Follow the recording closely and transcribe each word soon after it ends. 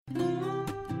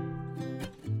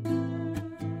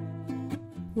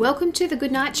Welcome to The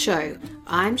Goodnight Show.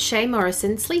 I'm Shay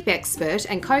Morrison, sleep expert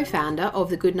and co-founder of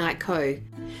The Goodnight Co.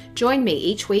 Join me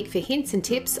each week for hints and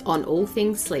tips on all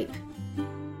things sleep.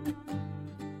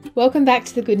 Welcome back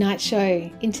to The Goodnight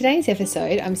Show. In today's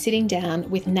episode, I'm sitting down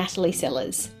with Natalie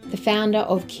Sellers, the founder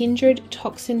of Kindred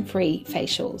Toxin-Free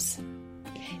Facials.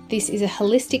 This is a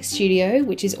holistic studio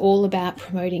which is all about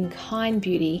promoting kind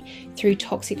beauty through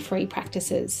toxic-free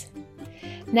practices.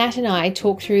 Nat and I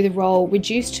talk through the role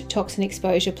reduced toxin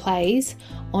exposure plays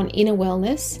on inner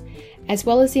wellness, as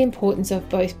well as the importance of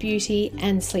both beauty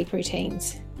and sleep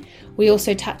routines. We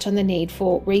also touch on the need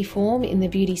for reform in the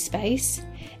beauty space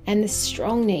and the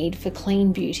strong need for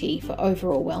clean beauty for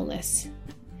overall wellness.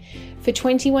 For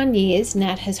 21 years,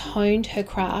 Nat has honed her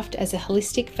craft as a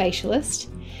holistic facialist,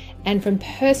 and from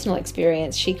personal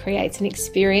experience, she creates an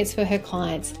experience for her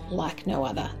clients like no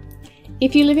other.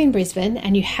 If you live in Brisbane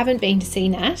and you haven't been to see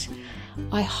Nat,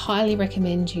 I highly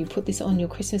recommend you put this on your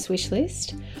Christmas wish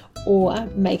list or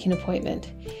make an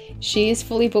appointment. She is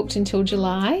fully booked until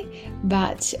July,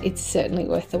 but it's certainly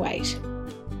worth the wait.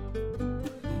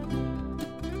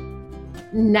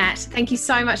 Nat, thank you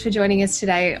so much for joining us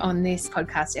today on this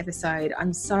podcast episode.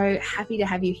 I'm so happy to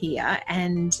have you here.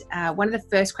 And one of the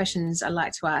first questions I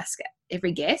like to ask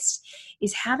every guest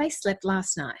is how they slept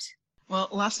last night. Well,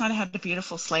 last night I had a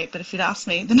beautiful sleep, but if you'd asked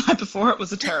me the night before, it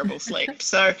was a terrible sleep.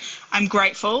 So I'm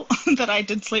grateful that I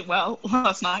did sleep well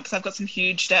last night because I've got some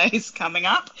huge days coming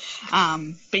up.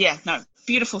 But yeah, no,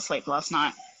 beautiful sleep last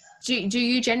night. Do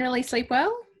you generally sleep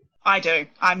well? I do.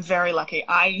 I'm very lucky.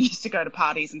 I used to go to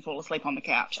parties and fall asleep on the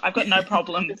couch. I've got no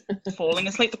problem falling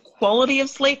asleep. The quality of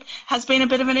sleep has been a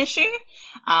bit of an issue,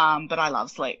 but I love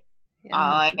sleep. Yeah,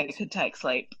 I could take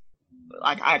sleep.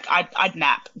 Like I'd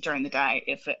nap during the day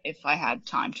if I had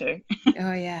time to.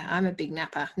 Oh yeah, I'm a big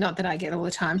napper. Not that I get all the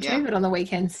time to, but on the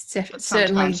weekends certainly.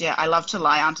 Sometimes, yeah, I love to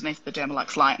lie underneath the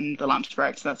Dermalux light in the lunch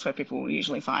breaks. That's where people will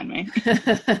usually find me.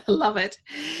 Love it.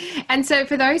 And so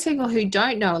for those people who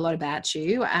don't know a lot about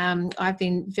you, I've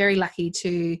been very lucky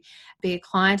to be a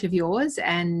client of yours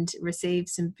and receive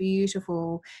some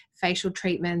beautiful facial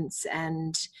treatments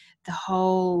and the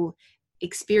whole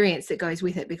experience that goes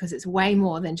with it, because it's way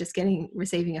more than just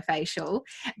receiving a facial.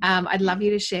 I'd love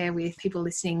you to share with people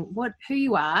listening who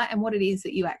you are and what it is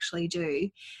that you actually do.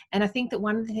 And I think that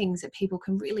one of the things that people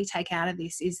can really take out of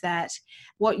this is that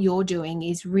what you're doing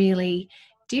is really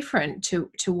different to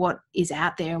what is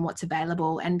out there and what's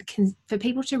available, and for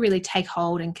people to really take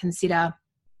hold and consider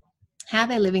how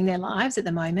they're living their lives at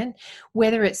the moment,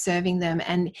 whether it's serving them,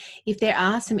 and if there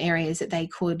are some areas that they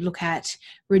could look at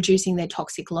reducing their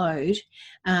toxic load,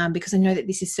 because I know that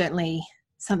this is certainly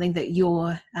something that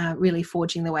you're really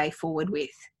forging the way forward with.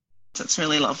 It's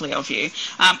really lovely of you.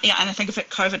 And I think if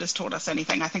COVID has taught us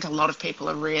anything, I think a lot of people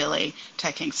are really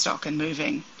taking stock and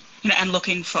moving, and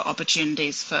looking for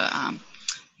opportunities for,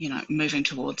 moving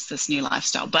towards this new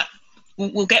lifestyle. But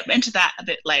we'll get into that a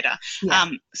bit later. Yeah.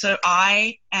 So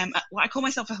I call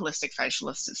myself a holistic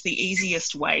facialist. It's the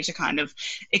easiest way to kind of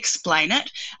explain it.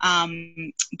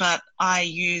 But I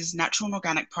use natural and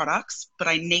organic products, but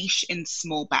I niche in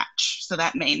small batch. So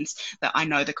that means that I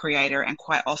know the creator, and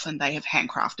quite often they have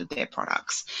handcrafted their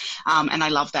products. And I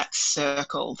love that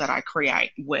circle that I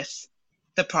create with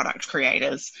the product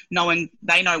creators, knowing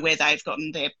they know where they've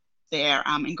gotten their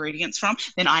ingredients from,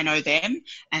 then I know them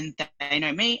and they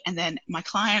know me, and then my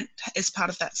client is part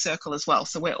of that circle as well.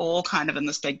 So we're all kind of in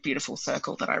this big, beautiful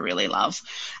circle that I really love.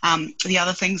 The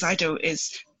other things I do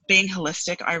is, being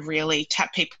holistic, I really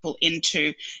tap people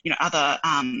into, other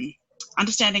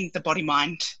understanding the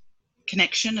body-mind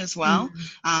connection as well.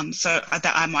 So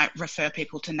that I might refer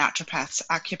people to naturopaths,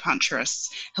 acupuncturists,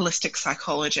 holistic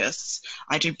psychologists.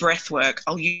 I do breath work.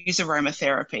 I'll use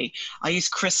aromatherapy. I use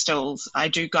crystals. I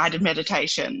do guided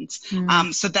meditations.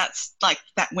 So that's like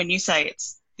that. When you say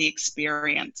it's the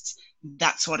experience,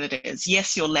 that's what it is.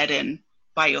 Yes, you're led in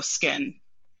by your skin,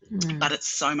 but it's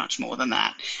so much more than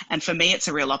that. And for me, it's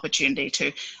a real opportunity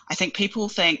to, I think people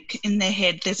think in their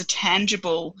head there's a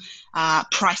tangible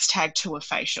price tag to a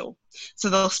facial. So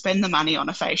they'll spend the money on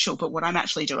a facial, but what I'm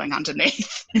actually doing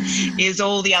underneath is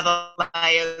all the other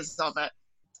layers of it.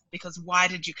 Because why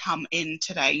did you come in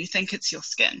today? You think it's your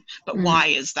skin, but why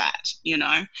is that? You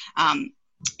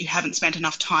haven't spent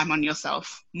enough time on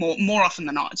yourself. More often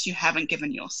than not, you haven't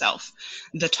given yourself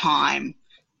the time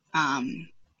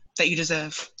that you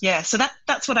deserve. Yeah, so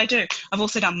that's what I do. I've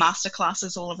also done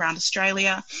masterclasses all around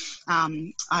Australia.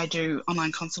 I do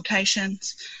online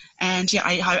consultations, and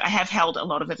I have held a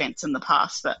lot of events in the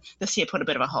past, but this year put a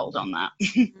bit of a hold on that.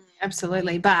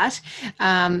 Absolutely, but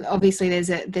obviously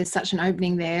there's such an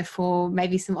opening there for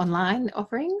maybe some online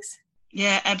offerings.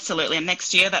 Yeah, absolutely. And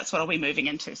next year, that's what I'll be moving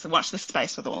into. So watch the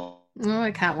space with all Oh,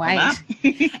 I can't that.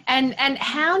 wait. And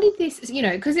how did this,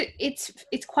 because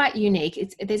it's quite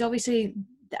unique. There's obviously,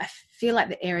 I feel like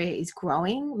the area is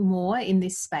growing more in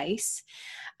this space.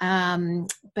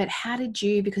 But how did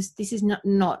you, because this is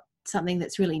not something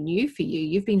that's really new for you.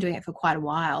 You've been doing it for quite a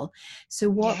while. So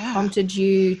what Yeah. prompted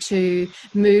you to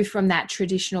move from that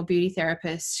traditional beauty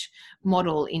therapist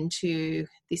model into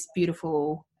this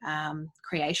beautiful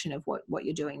creation of what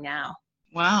you're doing now?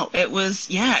 Wow, it was,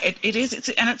 yeah, it is.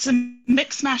 It's a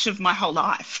mix mash of my whole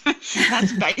life.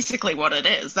 That's basically what it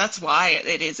is. That's why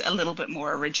it is a little bit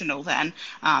more original than,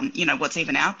 what's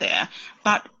even out there.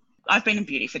 But I've been in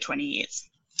beauty for 20 years.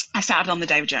 I started on the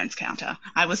David Jones counter.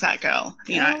 I was that girl,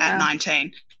 at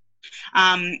 19.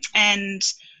 And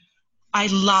I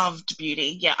loved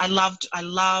beauty. Yeah, I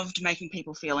loved making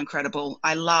people feel incredible.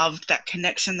 I loved that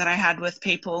connection that I had with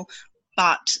people.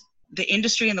 But the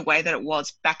industry and the way that it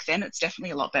was back then, it's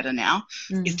definitely a lot better now,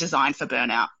 is designed for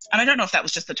burnout. And I don't know if that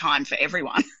was just the time for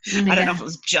everyone. I don't know if it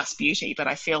was just beauty, but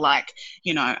I feel like,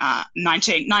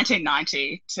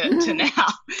 1990 to now,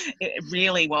 it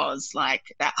really was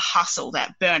like that hustle,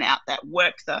 that burnout, that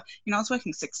work, I was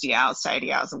working 60 hours to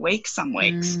 80 hours a week some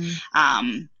weeks.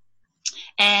 And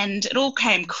it all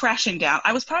came crashing down.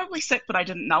 I was probably sick, but I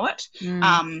didn't know it.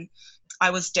 I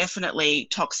was definitely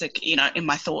toxic, in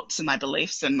my thoughts and my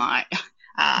beliefs and my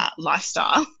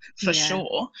lifestyle, for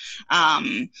sure.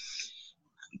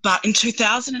 But in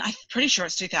 2000, I'm pretty sure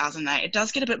it's 2008, it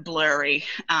does get a bit blurry.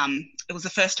 It was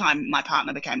the first time my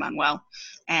partner became unwell,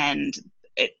 and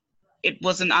it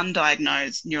was an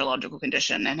undiagnosed neurological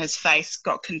condition, and his face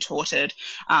got contorted.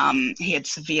 He had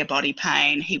severe body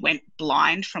pain. He went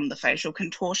blind from the facial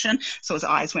contortion, so his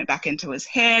eyes went back into his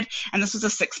head. And this was a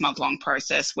 6-month-long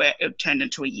process where it turned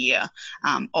into a year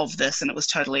of this, and it was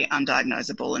totally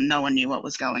undiagnosable, and no one knew what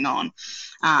was going on.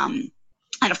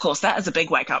 And of course, that is a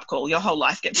big wake-up call. Your whole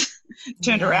life gets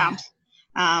turned around.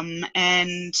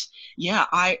 And yeah,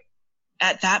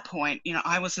 at that point,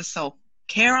 I was his sole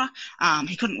carer.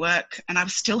 He couldn't work, and I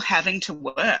was still having to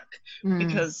work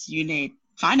because you need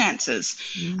finances.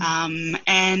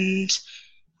 And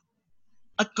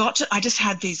I just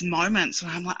had these moments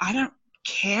where I'm like, I don't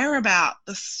care about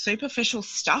the superficial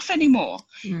stuff anymore.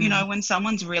 When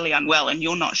someone's really unwell and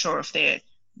you're not sure if they're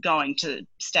going to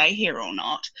stay here or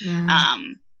not.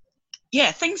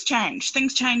 Things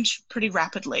change pretty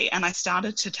rapidly, and I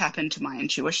started to tap into my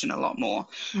intuition a lot more.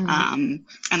 And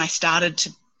I started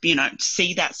to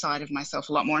see that side of myself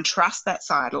a lot more and trust that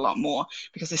side a lot more,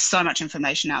 because there's so much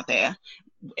information out there.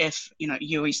 If,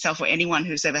 you yourself or anyone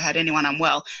who's ever had anyone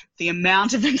unwell, the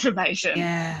amount of information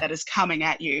that is coming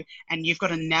at you, and you've got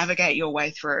to navigate your way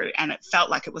through. And it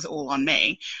felt like it was all on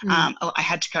me. I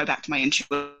had to go back to my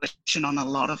intuition on a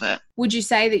lot of it. Would you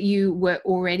say that you were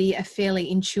already a fairly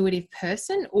intuitive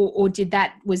person, or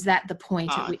was that the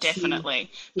point at which definitely.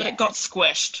 But it got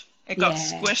squished. It got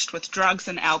squished with drugs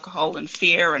and alcohol and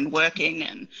fear and working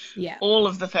and all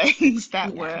of the things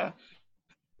that were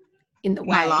in the way.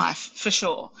 My life, for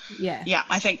sure. Yeah,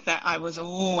 I think that I was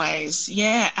always,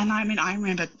 and I mean, I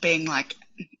remember being like,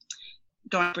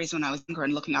 going to Brisbane when I was younger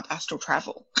and looking up astral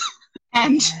travel.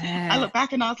 And I look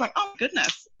back and I was like, oh,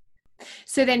 goodness.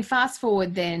 So then fast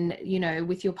forward then,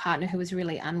 with your partner who was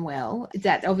really unwell,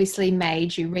 that obviously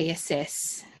made you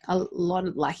reassess a lot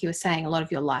of, like you were saying, a lot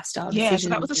of your lifestyle decisions. So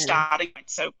that was a starting point.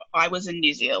 So I was in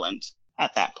New Zealand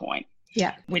at that point.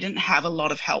 Yeah. We didn't have a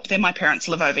lot of help there. My parents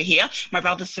live over here. My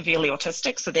brother's severely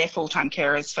autistic, so they're full-time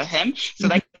carers for him. So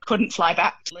they couldn't fly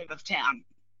back to leave of town.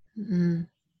 And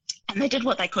they did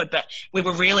what they could, but we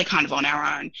were really kind of on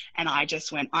our own. And I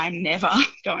just went, I'm never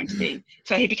going to be.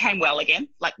 So he became well again,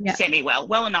 like semi-well,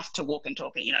 well enough to walk and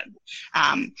talk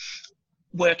and,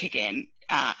 work again.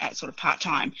 At sort of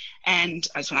part-time, and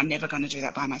I just went, I'm never going to do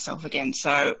that by myself again.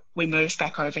 So we moved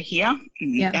back over here,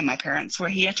 and my parents were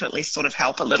here to at least sort of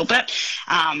help a little bit.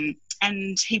 And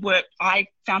I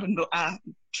found a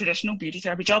traditional beauty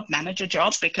therapy job, manager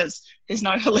job, because there's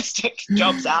no holistic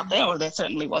jobs out there, or there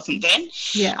certainly wasn't then.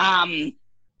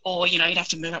 Or you'd have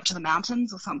to move up to the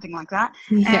mountains or something like that.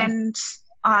 And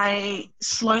I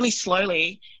slowly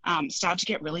started to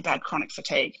get really bad chronic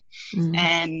fatigue.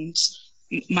 And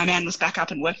my man was back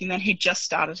up and working then. He'd just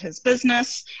started his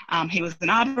business. He was an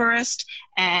arborist.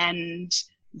 And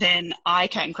then I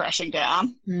came crashing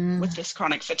down with this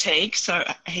chronic fatigue. So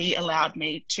he allowed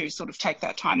me to sort of take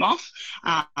that time off.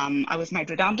 I was made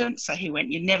redundant. So he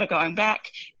went, you're never going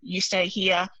back. You stay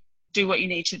here. Do what you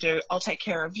need to do. I'll take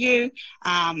care of you.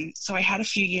 So I had a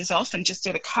few years off and just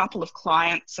did a couple of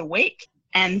clients a week.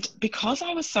 And because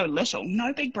I was so little,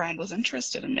 no big brand was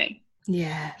interested in me.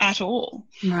 Yeah. at all.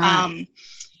 Right.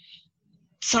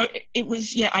 So it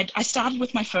was, yeah, I started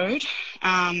with my food,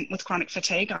 with chronic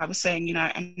fatigue. I was seeing,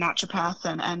 a naturopath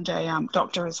and a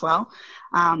doctor as well.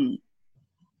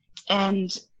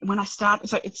 And when I started,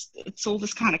 so it's all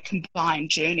this kind of combined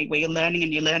journey where you're learning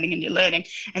and you're learning and you're learning.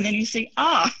 And then you see,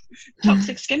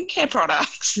 toxic skincare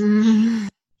products.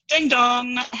 Ding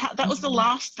dong. That was the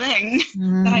last thing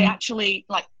that I actually,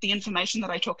 like, the information that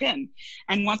I took in.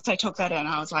 And once I took that in,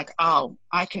 I was like, oh,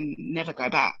 I can never go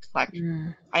back. Like,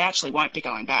 I actually won't be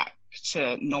going back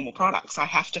to normal products. I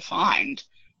have to find,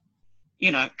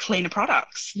 cleaner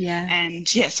products. Yeah.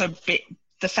 And yeah, so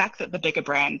the fact that the bigger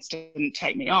brands didn't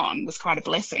take me on was quite a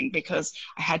blessing, because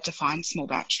I had to find small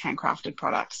batch handcrafted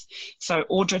products. So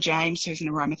Audra James, who's an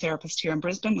aromatherapist here in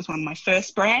Brisbane, was one of my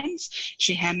first brands.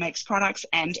 She hand makes products.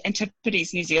 And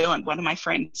Antipodes New Zealand, one of my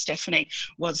friends, Stephanie,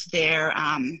 was their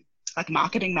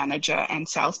marketing manager and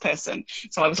salesperson.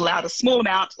 So I was allowed a small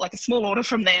amount, like a small order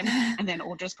from them, and then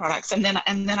Audra's products. And then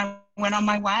I went on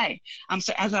my way.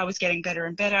 So as I was getting better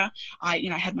and better, I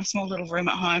had my small little room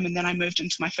at home, and then I moved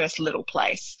into my first little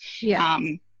place. Yeah.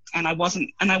 And I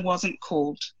wasn't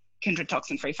called Kindred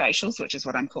Toxin Free Facials, which is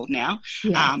what I'm called now.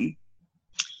 Yeah.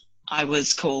 I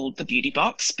was called the Beauty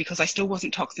Box, because I still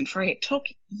wasn't toxin free. It took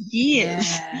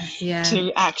years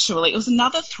to actually, it was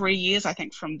another 3 years, I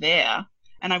think, from there.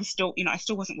 And I was still, I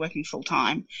still wasn't working full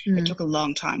time. It took a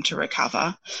long time to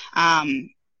recover. And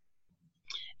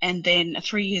then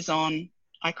 3 years on,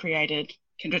 I created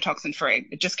Kindred Toxin Free.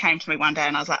 It just came to me one day,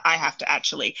 and I was like, I have to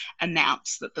actually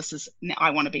announce that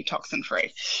I want to be toxin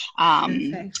free.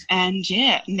 And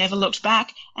yeah, never looked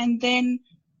back. And then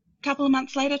a couple of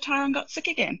months later, Tyrone got sick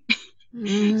again.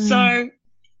 So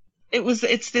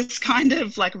it's this kind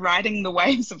of like riding the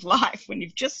waves of life when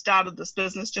you've just started this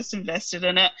business, just invested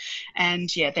in it.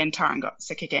 And yeah, then Tyrone got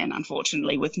sick again,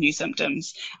 unfortunately, with new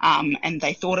symptoms. And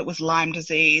they thought it was Lyme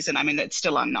disease. And I mean, it's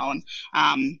still unknown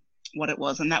what it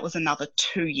was. And that was another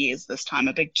 2 years this time,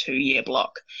 a big 2-year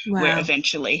block. Wow. Where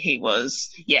eventually it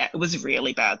was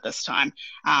really bad this time.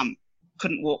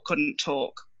 Couldn't walk, couldn't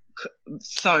talk,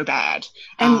 so bad.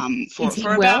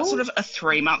 For about sort of a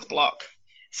 3-month block.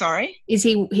 Sorry? Is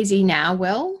he now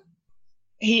well?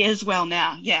 He is well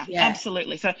now. Yeah,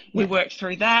 absolutely. So we worked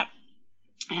through that,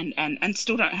 and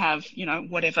still don't have,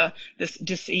 whatever this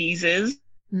disease is.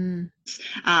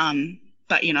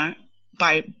 But,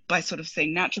 by sort of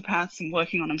seeing naturopaths and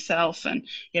working on himself, and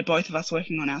both of us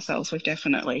working on ourselves, we've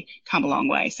definitely come a long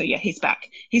way. So yeah, he's back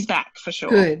for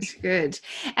sure. Good.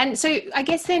 And so I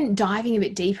guess then diving a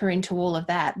bit deeper into all of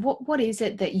that, what is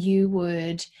it that you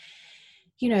would,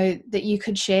 that you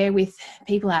could share with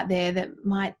people out there that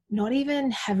might not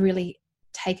even have really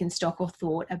taken stock or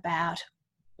thought about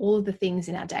all of the things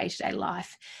in our day-to-day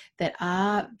life that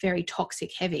are very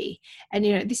toxic heavy?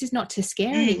 And, this is not to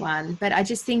scare anyone, but I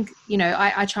just think,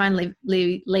 I try and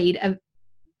lead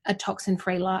a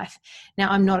toxin-free life. Now,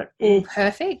 I'm not at all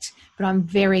perfect, but I'm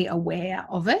very aware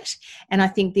of it. And I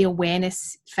think the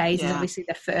awareness phase is obviously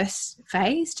the first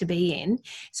phase to be in.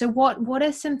 So what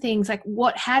are some things, like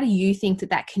how do you think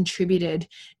that contributed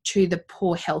to the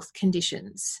poor health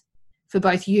conditions for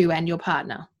both you and your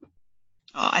partner?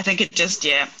 Oh, I think it just,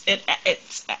 it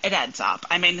adds up.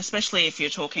 I mean, especially if you're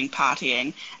talking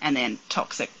partying and then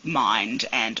toxic mind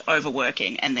and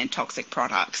overworking and then toxic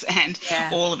products and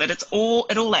all of it. It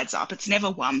all adds up. It's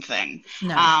never one thing.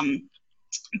 No.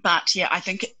 But yeah, I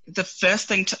think the first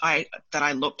thing that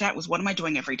I looked at was, what am I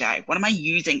doing every day? What am I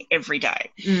using every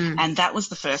day? And that was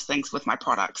the first things with my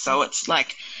products. So it's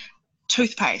like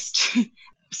toothpaste,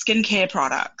 skincare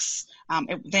products.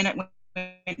 Then it went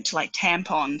to like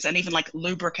tampons and even like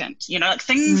lubricant, like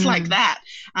things like that,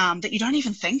 that you don't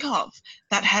even think of,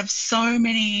 that have so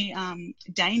many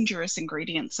dangerous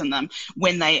ingredients in them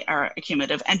when they are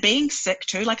accumulative. And being sick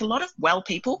too, like a lot of well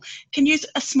people can use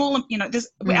a small,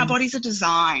 our bodies are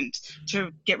designed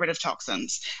to get rid of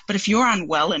toxins. But if you're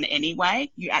unwell in any way,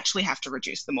 you actually have to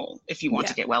reduce them all if you want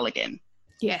to get well again.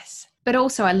 Yes. But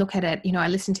also I look at it, I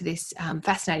listened to this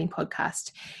fascinating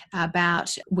podcast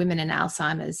about women and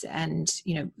Alzheimer's, and,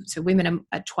 so women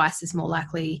are twice as more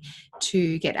likely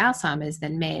to get Alzheimer's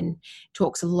than men.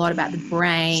 Talks a lot about the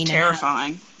brain. It's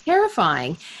terrifying.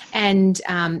 Terrifying. And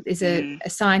there's a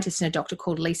scientist and a doctor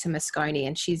called Lisa Mosconi,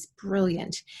 and she's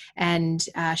brilliant. And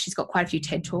she's got quite a few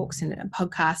TED Talks and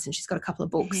podcasts, and she's got a couple of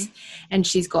books. And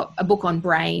she's got a book on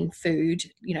brain food,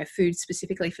 food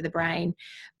specifically for the brain.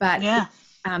 But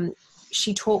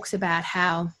she talks about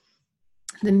how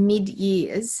the mid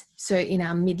years, so in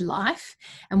our midlife,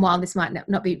 and while this might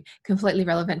not be completely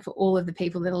relevant for all of the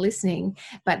people that are listening,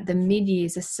 but the mid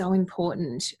years are so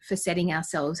important for setting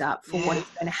ourselves up for what is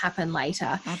going to happen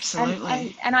later.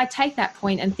 Absolutely. And I take that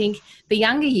point and think the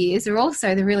younger years are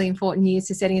also the really important years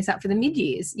to setting us up for the mid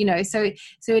years, so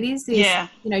it is this,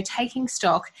 taking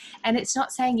stock, and it's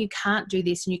not saying you can't do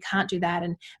this and you can't do that,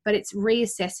 but it's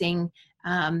reassessing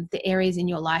the areas in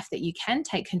your life that you can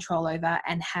take control over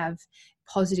and have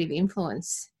positive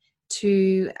influence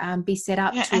to be set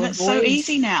up to and avoid. It's so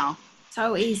easy now.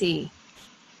 So easy.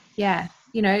 Yeah.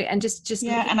 And just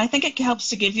and I think it helps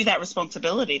to give you that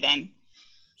responsibility then.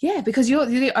 Yeah, because you're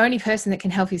the only person that can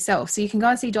help yourself. So you can go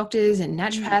and see doctors and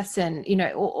naturopaths and,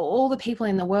 all the people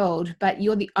in the world, but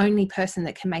you're the only person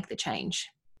that can make the change.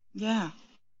 Yeah.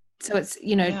 So it's,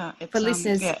 for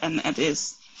listeners. And it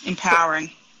is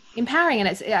empowering. And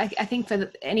it's, I think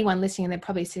for anyone listening, they're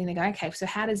probably sitting there going, okay, so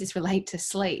how does this relate to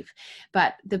sleep?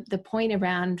 But the point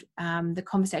around the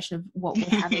conversation of what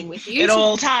we're having with you, it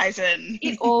all ties in.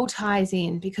 It all ties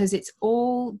in because it's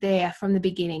all there from the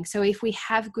beginning. So if we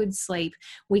have good sleep,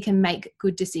 we can make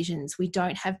good decisions. We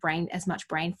don't have as much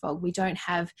brain fog. We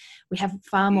have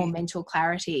far more mental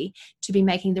clarity to be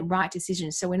making the right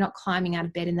decisions. So we're not climbing out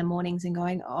of bed in the mornings and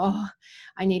going, oh,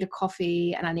 I need a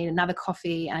coffee and I need another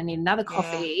coffee and I need another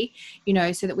coffee.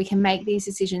 So that we can make these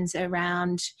decisions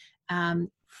around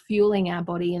fueling our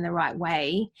body in the right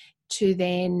way to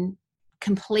then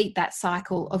complete that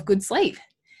cycle of good sleep.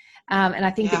 And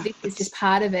I think that this is just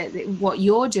part of it. What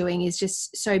you're doing is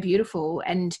just so beautiful.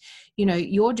 And,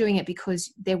 you're doing it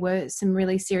because there were some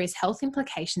really serious health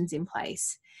implications in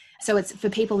place. So it's for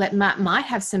people that might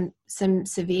have some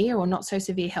severe or not so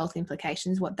severe health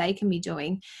implications, what they can be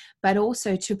doing, but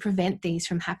also to prevent these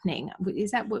from happening.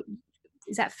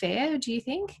 Is that fair, do you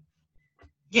think?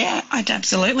 Yeah, I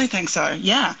absolutely think so.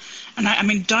 Yeah. And I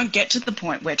mean, don't get to the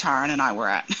point where Taran and I were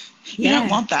at. You don't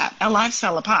want that. Our lives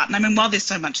fell apart. And I mean, while there's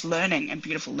so much learning and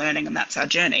beautiful learning, and that's our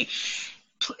journey,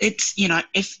 it's,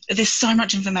 if there's so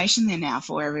much information there now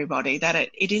for everybody that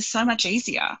it is so much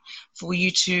easier for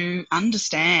you to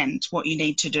understand what you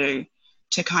need to do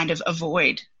to kind of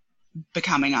avoid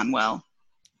becoming unwell.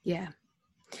 Yeah.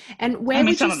 And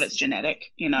some of it's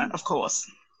genetic, of course.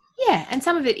 Yeah, and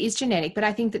some of it is genetic, but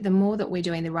I think that the more that we're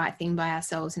doing the right thing by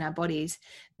ourselves and our bodies,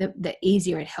 the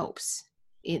easier it helps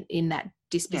in that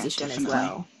disposition as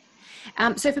well.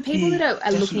 So for people that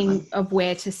are looking of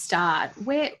where to start,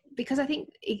 because I think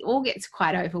it all gets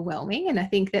quite overwhelming, and I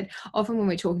think that often when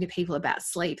we're talking to people about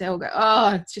sleep, they all go,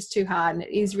 oh, it's just too hard, and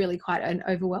it is really quite an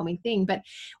overwhelming thing. But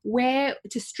where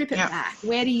to strip it back,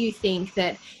 where do you think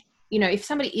that, if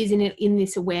somebody is in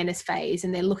this awareness phase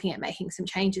and they're looking at making some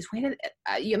changes,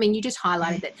 you just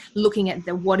highlighted that looking at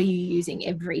what are you using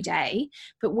every day,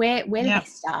 but where do they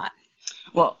start?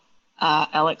 Well,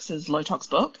 Alex's Low Tox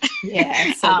book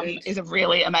is a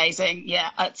really amazing. Yeah,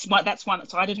 that's one.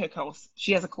 So I did her course.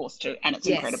 She has a course too, and it's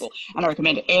incredible. And I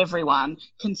recommend everyone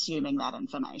consuming that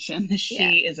information.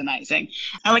 She is amazing.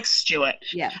 Alex Stewart.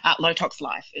 Yeah. Low Tox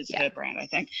Life is her brand, I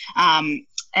think.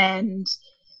 And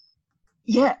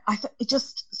yeah,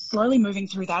 just slowly moving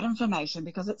through that information,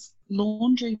 because it's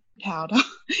laundry powder,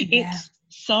 it's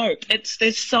soap,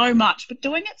 there's so much, but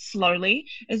doing it slowly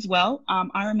as well.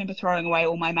 I remember throwing away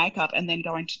all my makeup and then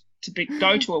going to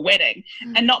go to a wedding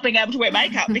and not being able to wear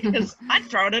makeup because I'd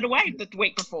thrown it away the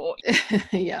week before,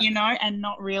 and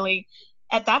not really,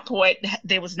 at that point,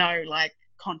 there was no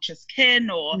Conscious Kin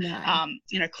or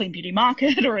Clean Beauty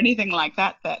Market or anything like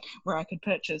that where I could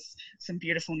purchase some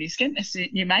beautiful new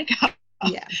makeup.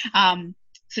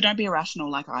 So don't be irrational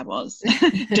like I was.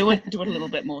 do it a little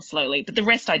bit more slowly, but the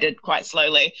rest I did quite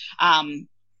slowly.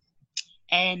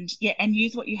 And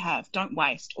use what you have. Don't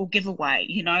waste or give away,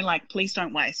 please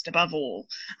don't waste. Above all,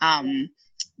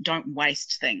 don't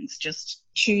waste things. Just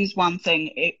choose one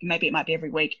thing. Maybe it might be every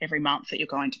week, every month that you're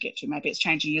going to get to. Maybe it's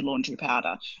changing your laundry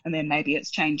powder, and then maybe it's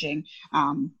changing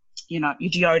your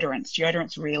deodorants.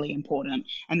 Deodorant's really important,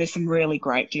 and there's some really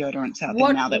great deodorants out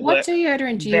there now that work very well. What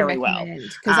deodorant do you recommend?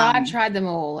 Because I've tried them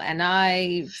all, and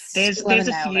there's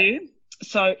a few.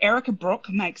 So Erica Brook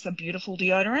makes a beautiful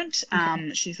deodorant.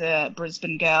 She's a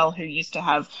Brisbane girl who used to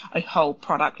have a whole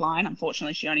product line.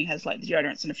 Unfortunately, she only has the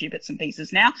deodorants and a few bits and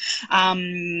pieces now.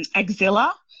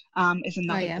 Axilla is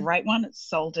another great one. It's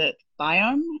sold at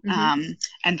Biome,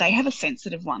 and they have a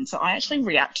sensitive one. So I actually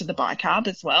react to the bicarb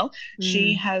as well.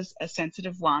 She has a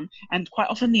sensitive one, and quite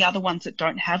often the other ones that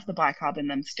don't have the bicarb in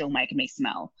them still make me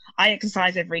smell. I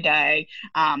exercise every day.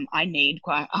 I need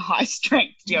quite a high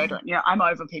strength deodorant. I'm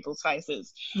over people's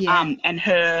faces. And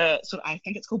her I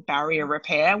think it's called Barrier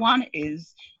Repair one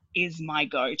is is my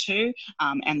go-to,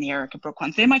 and the Erica Brook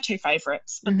ones. They're my two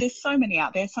favourites, but there's so many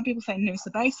out there. Some people say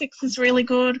Noosa Basics is really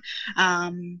good.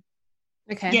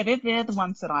 Okay. Yeah, they're the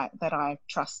ones that I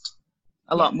trust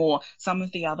a lot more. Some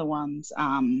of the other ones,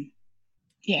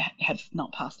 have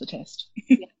not passed the test.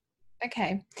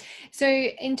 Okay. So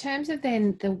in terms of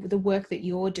then the work that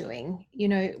you're doing, you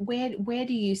know, where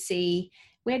do you see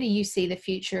the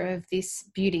future of this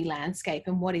beauty landscape,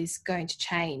 and what is going to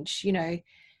change? You know,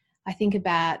 I think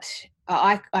about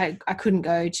I couldn't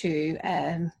go to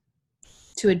a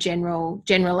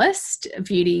generalist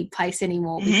beauty place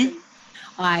anymore because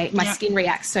my skin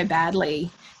reacts so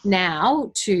badly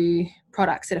now to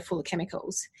products that are full of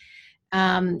chemicals.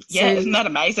 Isn't that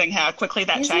amazing how quickly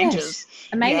that changes?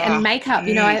 Amazing. And makeup,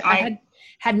 you know, I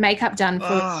had makeup done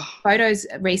for photos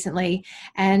recently,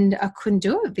 and I couldn't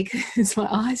do it because my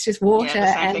eyes just water. Yeah,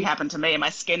 the same thing happened to me, and my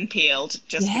skin peeled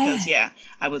just because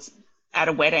I was at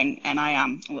a wedding, and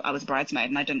I was a bridesmaid,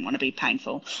 and I didn't want to be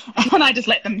painful, and I just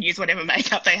let them use whatever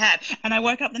makeup they had, and I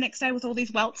woke up the next day with all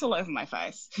these welts all over my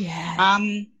face.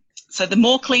 So the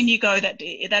more clean you go, that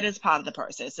is part of the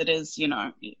process. It is, you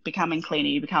know, becoming cleaner,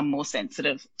 you become more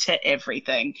sensitive to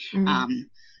everything.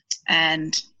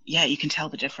 And you can tell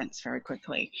the difference very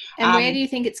quickly. And where do you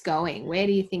think it's going? Where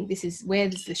do you think where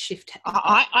does the shift happen?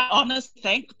 I honestly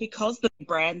think because the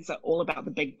brands are all about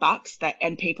the big bucks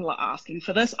and people are asking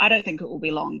for this, I don't think it will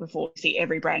be long before we see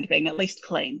every brand being at least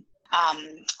clean.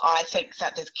 I think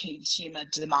that there's consumer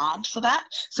demand for that.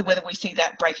 So whether we see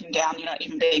that breaking down, you know,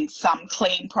 even being some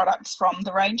clean products from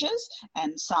the ranges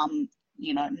and some,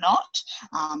 you know, not.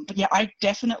 But I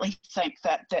definitely think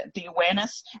that the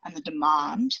awareness and the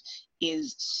demand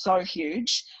is so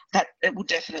huge that it will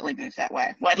definitely move that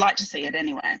way. Well, I'd like to see it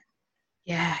anyway.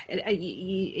 Yeah,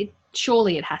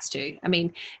 surely it has to. I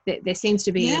mean, there seems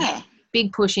to be a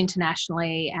big push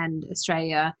internationally, and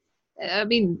Australia. I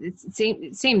mean,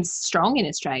 it seems strong in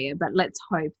Australia, but let's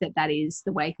hope that is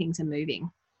the way things are moving.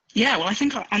 Yeah, well, I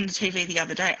think on the TV the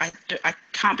other day, I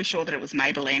can't be sure that it was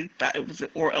Maybelline, but it was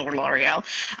or L'Oreal,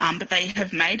 but they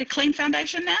have made a clean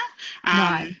foundation now.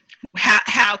 Right.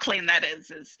 How clean that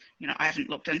is, you know, I haven't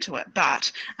looked into it,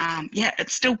 but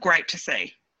it's still great to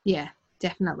see. Yeah,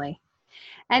 definitely.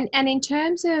 And in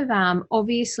terms of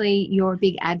obviously you're a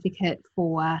big advocate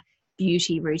for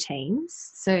beauty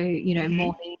routines, so you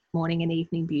know, morning and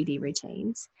evening beauty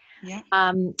routines. Yeah.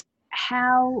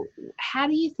 How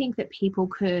do you think that people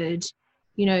could,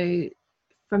 you know,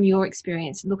 from your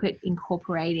experience, look at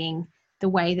incorporating the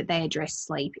way that they address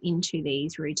sleep into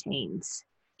these routines?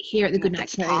 Here at the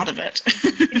Goodnight That's part of it.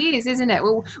 It is, isn't it?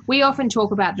 Well, we often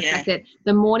talk about the fact that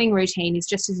the morning routine is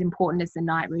just as important as the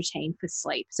night routine for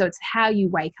sleep. So it's how you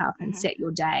wake up and set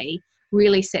your day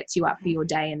really sets you up for your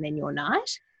day and then your night.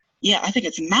 Yeah, I think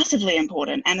it's massively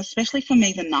important, and especially for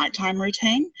me, the nighttime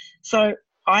routine. So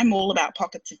I'm all about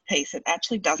pockets of peace. It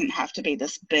actually doesn't have to be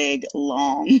this big,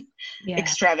 long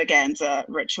extravaganza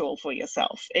ritual for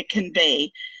yourself. It can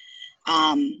be,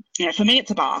 you know, for me, it's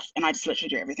a bath, and I just literally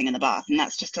do everything in the bath, and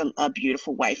that's just a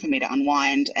beautiful way for me to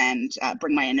unwind and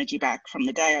bring my energy back from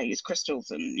the day. I use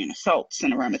crystals and, you know, salts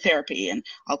and aromatherapy, and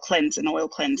I'll cleanse and oil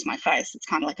cleanse my face. It's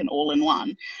kind of like an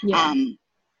all-in-one.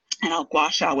 And I'll gua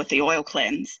sha with the oil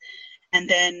cleanse, and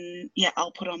then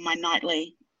I'll put on my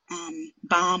nightly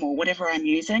balm or whatever I'm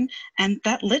using, and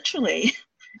that literally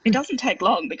it doesn't take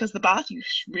long, because the bath you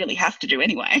really have to do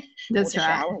anyway. That's or the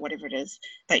shower, or whatever it is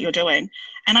that you're doing.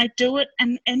 And I do it,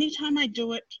 and anytime I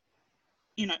do it,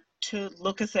 you know, to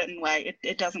look a certain way,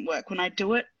 it doesn't work. When I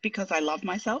do it because I love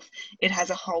myself, it has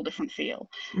a whole different feel.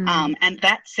 And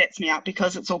that sets me up,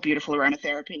 because it's all beautiful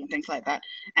aromatherapy and things like that.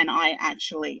 And I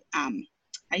actually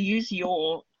I use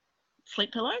your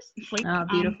sleep pillows,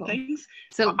 beautiful things.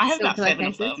 So I have about 7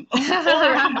 of them all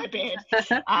around my bed.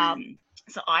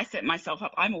 So I set myself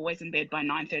up. I'm always in bed by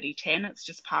 9:30, 10. It's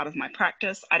just part of my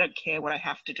practice. I don't care what I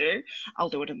have to do. I'll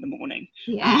do it in the morning.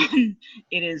 It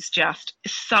is just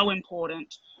so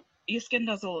important. Your skin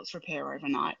does all its repair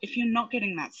overnight. If you're not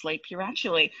getting that sleep, you're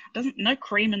actually no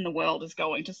cream in the world is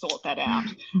going to sort that out.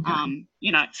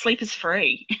 You know, sleep is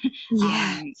free.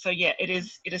 So it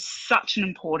is such an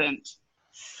important,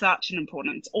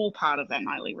 it's all part of that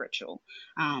nightly ritual.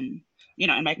 You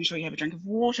know, and making sure you have a drink of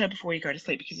water before you go to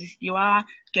sleep, because you are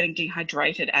getting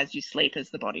dehydrated as you sleep,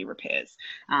 as the body repairs.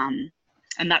 And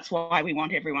that's why we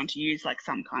want everyone to use like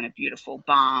some kind of beautiful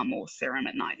balm or serum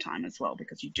at nighttime as well,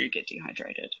 because you do get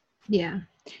dehydrated. Yeah.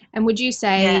 And would you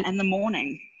say? Yeah, and the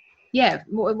morning. Yeah.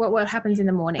 What happens in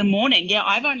the morning? The morning. Yeah,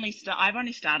 I've only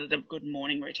started a good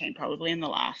morning routine probably in the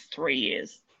last 3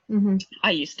 years.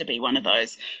 I used to be one of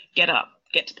those, get up,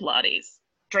 get to Pilates,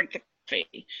 drink the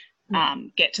coffee,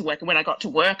 get to work. And when I got to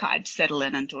work, I'd settle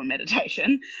in and do a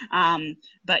meditation.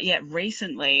 But yeah,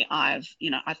 recently I've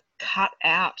cut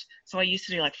out. So I used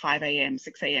to do like 5 a.m.,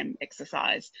 6 a.m.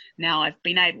 exercise. Now I've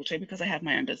been able to, because I have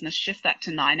my own business, shift that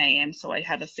to 9 a.m. So I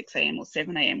have a 6 a.m. or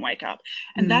 7 a.m. wake up.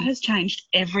 And that has changed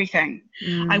everything.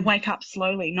 I wake up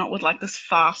slowly, not with like this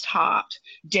fast heart,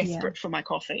 desperate for my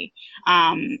coffee.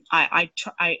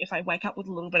 If I wake up with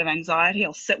a little bit of anxiety,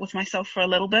 I'll sit with myself for a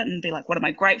little bit and be like, what am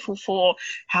I grateful for?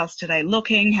 How's today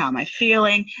looking? How am I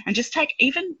feeling? And just take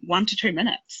even 1 to 2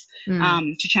 minutes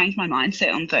to change my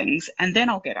mindset on things, and then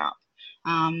I'll get up.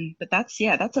 But that's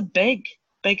a big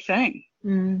thing.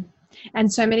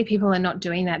 And so many people are not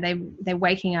doing that. They're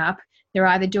waking up, they're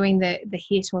either doing the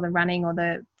HIIT or the running or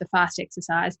the fast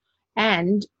exercise,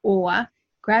 or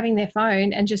grabbing their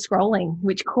phone and just scrolling,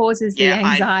 which causes the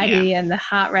anxiety and the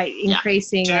heart rate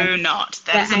increasing. Do not.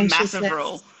 That's a massive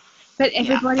rule. But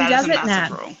everybody does it now.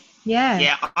 Rule. Yeah.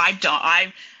 Yeah, I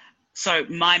don't. So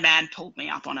my man pulled me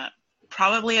up on it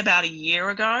probably about a year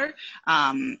ago.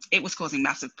 It was causing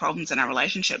massive problems in our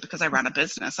relationship because I run a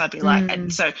business. I'd be like,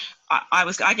 and so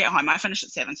I get home, I finish at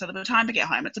 7. So by the time I get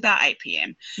home, it's about 8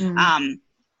 p.m.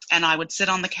 And I would sit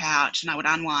on the couch and I would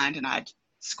unwind and I'd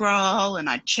scroll and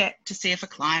I'd check to see if a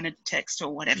client had texted or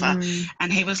whatever.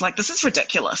 And he was like, this is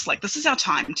ridiculous. Like, this is our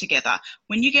time together.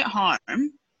 When you get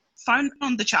home, phone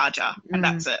on the charger and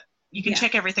that's it. You can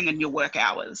check everything in your work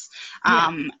hours.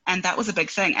 And that was a big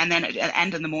thing. And then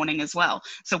and in the morning as well.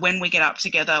 So when we get up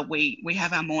together, we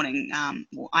have our morning,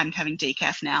 I'm having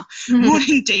decaf now,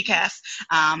 morning decaf,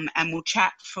 and we'll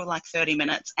chat for like 30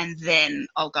 minutes and then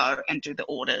I'll go and do the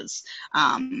orders.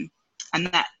 And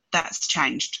that's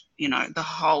changed, the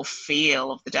whole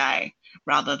feel of the day,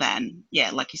 rather than,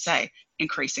 like you say,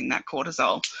 increasing that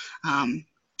cortisol.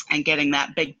 And getting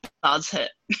that big buzz hit.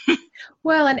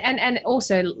 Well, and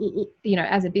also,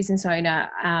 as a business owner,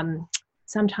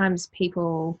 sometimes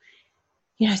people,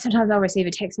 sometimes I'll receive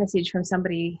a text message from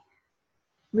somebody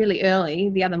really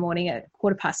early the other morning at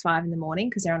 5:15 in the morning,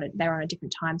 because they're on a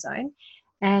different time zone,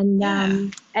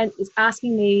 and it's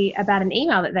asking me about an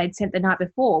email that they'd sent the night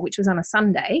before, which was on a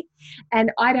Sunday,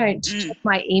 and I don't check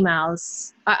my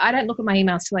emails. I don't look at my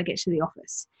emails till I get to the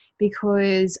office,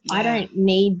 because I don't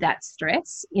need that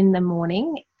stress in the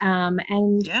morning,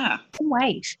 and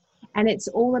wait. And it's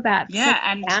all about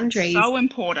and boundaries. So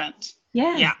important.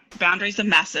 Yeah, boundaries are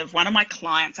massive. One of my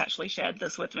clients actually shared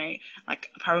this with me, like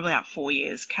probably about 4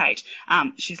 years, Kate.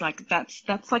 She's like,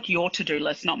 that's like your to-do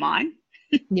list, not mine.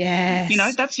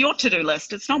 Yes. That's your to-do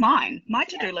list. It's not mine. My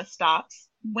to-do list starts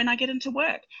when I get into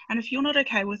work. And if you're not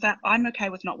okay with that, I'm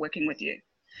okay with not working with you.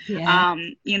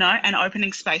 And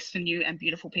opening space for new and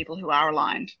beautiful people who are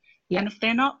aligned. And if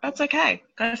they're not, that's okay.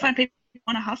 Go find people who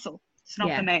want to hustle. It's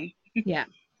not for me.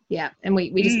 And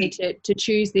we just need to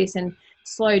choose this and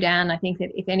slow down. I think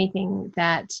that if anything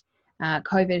that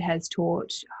COVID has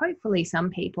taught, hopefully some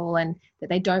people, and that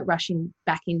they don't rush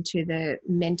back into the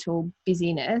mental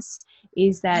busyness,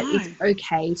 is that it's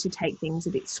okay to take things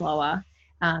a bit slower.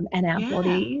 And our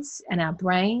bodies and our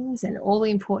brains and all the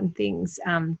important things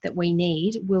that we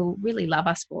need will really love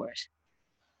us for it.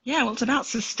 Yeah, well, it's about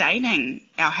sustaining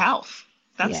our health.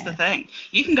 That's the thing.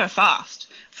 You can go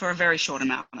fast for a very short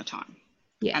amount of time.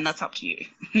 And that's up to you.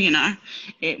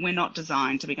 We're not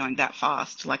designed to be going that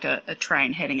fast, like a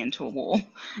train heading into a wall.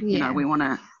 We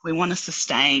want to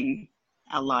sustain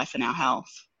our life and our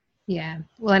health. Yeah.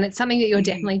 Well, and it's something that you're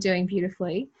definitely doing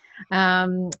beautifully.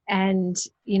 And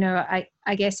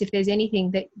I guess if there's anything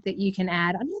that you can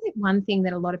add, I know that one thing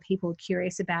that a lot of people are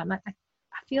curious about, and I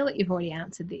feel that you've already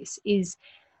answered this, is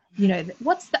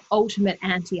what's the ultimate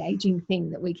anti-aging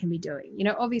thing that we can be doing?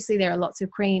 Obviously there are lots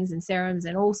of creams and serums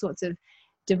and all sorts of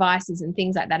devices and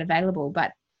things like that available,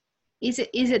 but is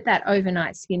it that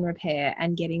overnight skin repair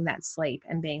and getting that sleep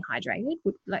and being hydrated?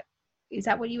 Is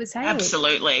that what you would say?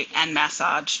 Absolutely. And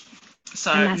massage.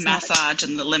 So massage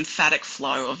and the lymphatic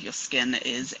flow of your skin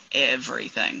is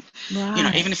everything.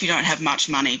 Right. Even if you don't have much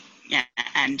money,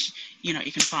 and you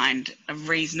can find a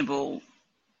reasonable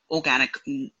organic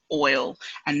oil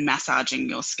and massaging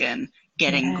your skin,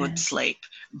 getting good sleep,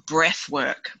 breath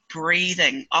work,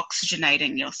 breathing,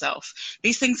 oxygenating yourself.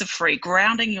 These things are free.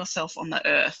 Grounding yourself on the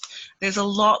earth. There's a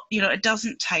lot, it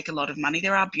doesn't take a lot of money.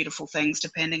 There are beautiful things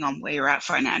depending on where you're at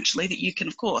financially that you can,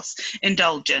 of course,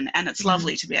 indulge in. And it's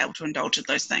lovely to be able to indulge in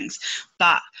those things.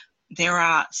 But there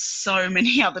are so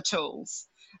many other tools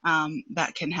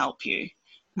that can help you.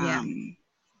 And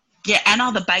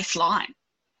are the baseline.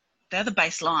 They're the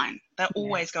baseline. They're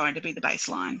always going to be the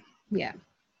baseline. Yeah.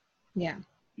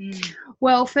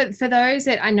 Well, for those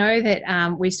that I know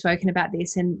that we've spoken about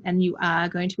this, and you are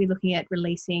going to be looking at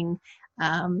releasing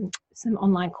some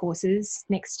online courses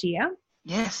next year.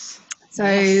 Yes.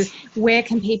 So where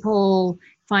can people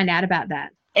find out about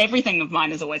that? Everything of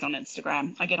mine is always on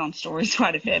Instagram. I get on stories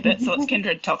quite a fair bit. So it's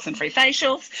Kindred Toxin-Free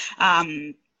Facials.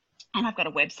 And I've got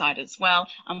a website as well.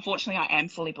 Unfortunately, I am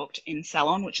fully booked in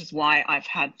salon, which is why I've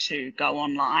had to go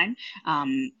online.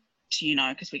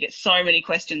 Because we get so many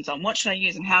questions on what should I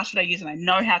use and how should I use, and I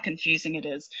know how confusing it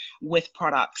is with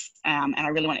products. And I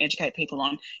really want to educate people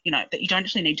on, that you don't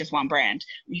actually need just one brand.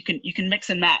 You can mix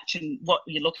and match, and what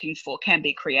you're looking for can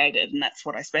be created, and that's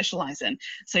what I specialize in.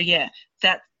 So yeah,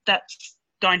 that's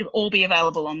going to all be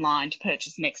available online to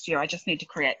purchase next year. I just need to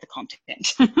create the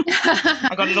content.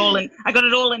 I got it all in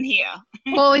here.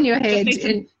 All in your head.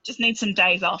 just need some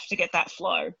days off to get that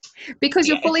flow. Because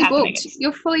you're fully booked.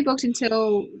 You're fully booked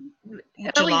until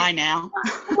July now.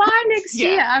 July next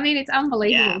year. I mean, it's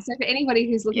unbelievable. Yeah. So for anybody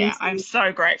who's looking I'm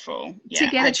so grateful. To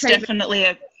get a treatment.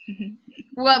 Definitely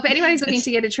Well, for anybody who's looking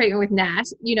to get a treatment with Nat,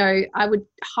 I would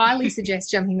highly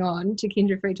suggest jumping on to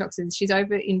Kindred Free Toxins. She's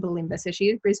over in Bulimba, so she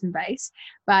is Brisbane based,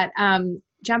 but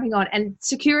jumping on and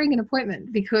securing an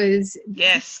appointment, because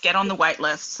yes, get on the wait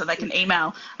list. So they can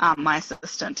email my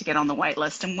assistant to get on the wait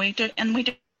list, and we do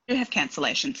have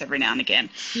cancellations every now and again.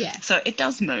 Yeah. So it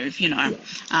does move, And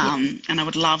I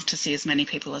would love to see as many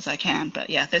people as I can, but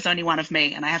yeah, there's only one of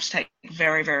me, and I have to take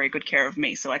very, very good care of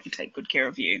me so I can take good care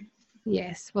of you.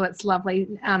 Yes, well, it's lovely.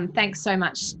 Thanks so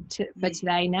much for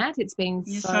today, Nat. It's been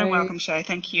You're so welcome, Shay.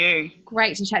 Thank you.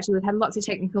 Great to chat to you. We've had lots of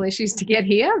technical issues to get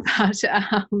here, but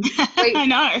I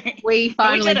know. We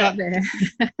finally got there.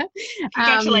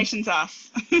 Congratulations,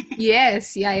 us.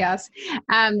 Yes, yay us.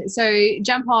 So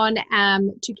jump on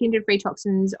to Kindred Free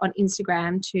Toxins on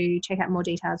Instagram to check out more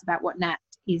details about what Nat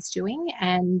is doing.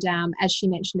 And as she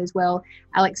mentioned as well,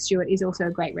 Alex Stewart is also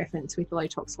a great reference with Low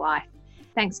Tox Life.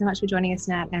 Thanks so much for joining us,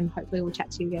 Nat, and hopefully we'll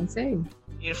chat to you again soon.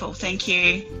 Beautiful. Thank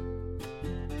you.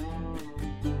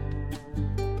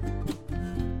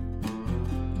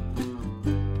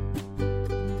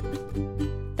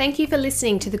 Thank you for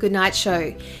listening to The Goodnight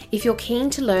Show. If you're keen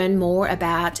to learn more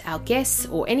about our guests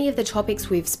or any of the topics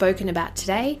we've spoken about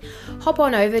today, hop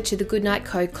on over to the Goodnight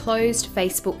Co closed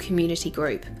Facebook community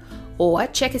group, or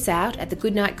check us out at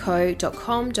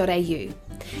thegoodnightco.com.au.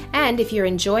 And if you're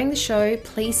enjoying the show,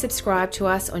 please subscribe to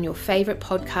us on your favourite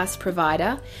podcast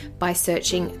provider by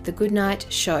searching The Goodnight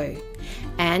Show.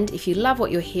 And if you love what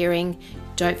you're hearing,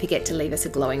 don't forget to leave us a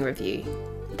glowing review.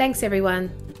 Thanks, everyone.